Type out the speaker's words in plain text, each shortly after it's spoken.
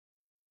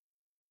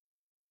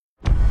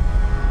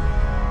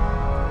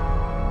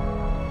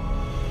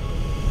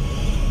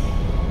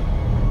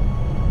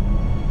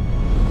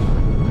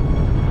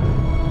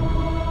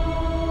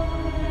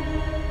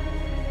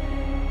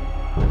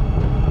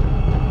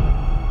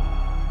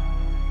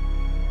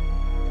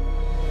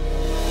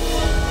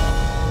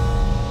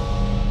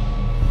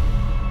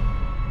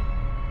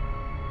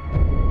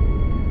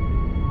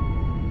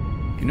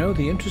know,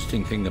 the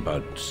interesting thing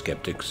about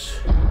skeptics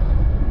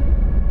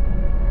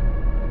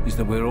is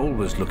that we're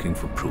always looking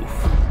for proof.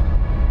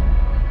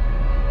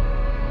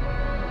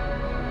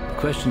 The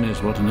question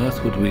is, what on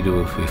earth would we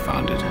do if we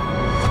found it?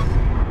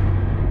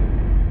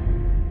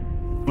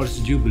 What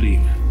did you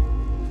believe?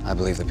 I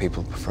believe that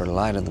people prefer to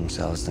lie to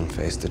themselves than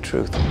face the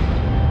truth.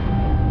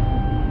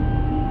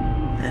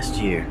 Last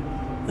year,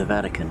 the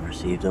Vatican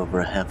received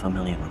over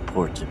 500,000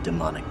 reports of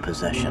demonic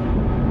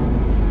possession.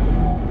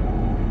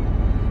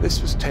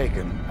 This was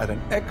taken at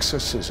an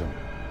exorcism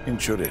in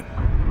Turin.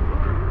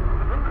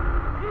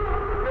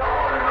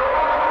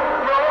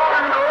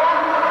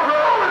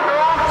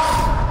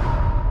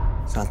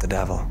 It's not the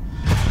devil.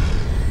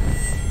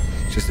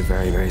 It's just a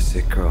very, very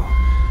sick girl.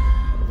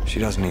 She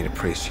doesn't need a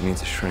priest. She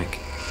needs a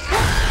shrink.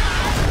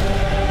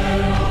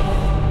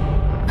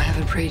 I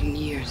haven't prayed in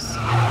years.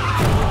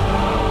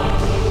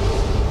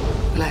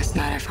 Last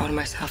night I found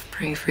myself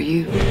praying for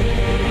you.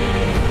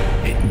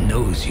 It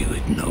knows you.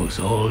 It knows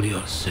all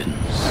your sins.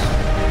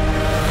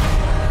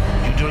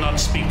 You do not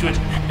speak to it.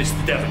 It's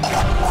the devil.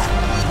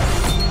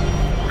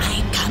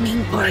 I'm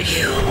coming for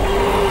you.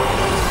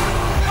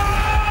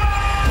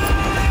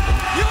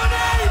 Your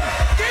name!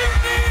 Give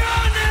me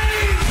your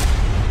name!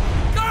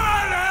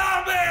 God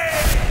help me!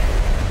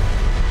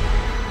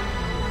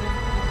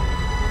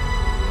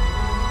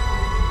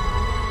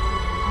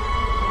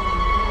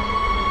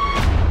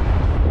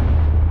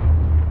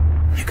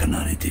 You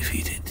cannot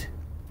defeat it.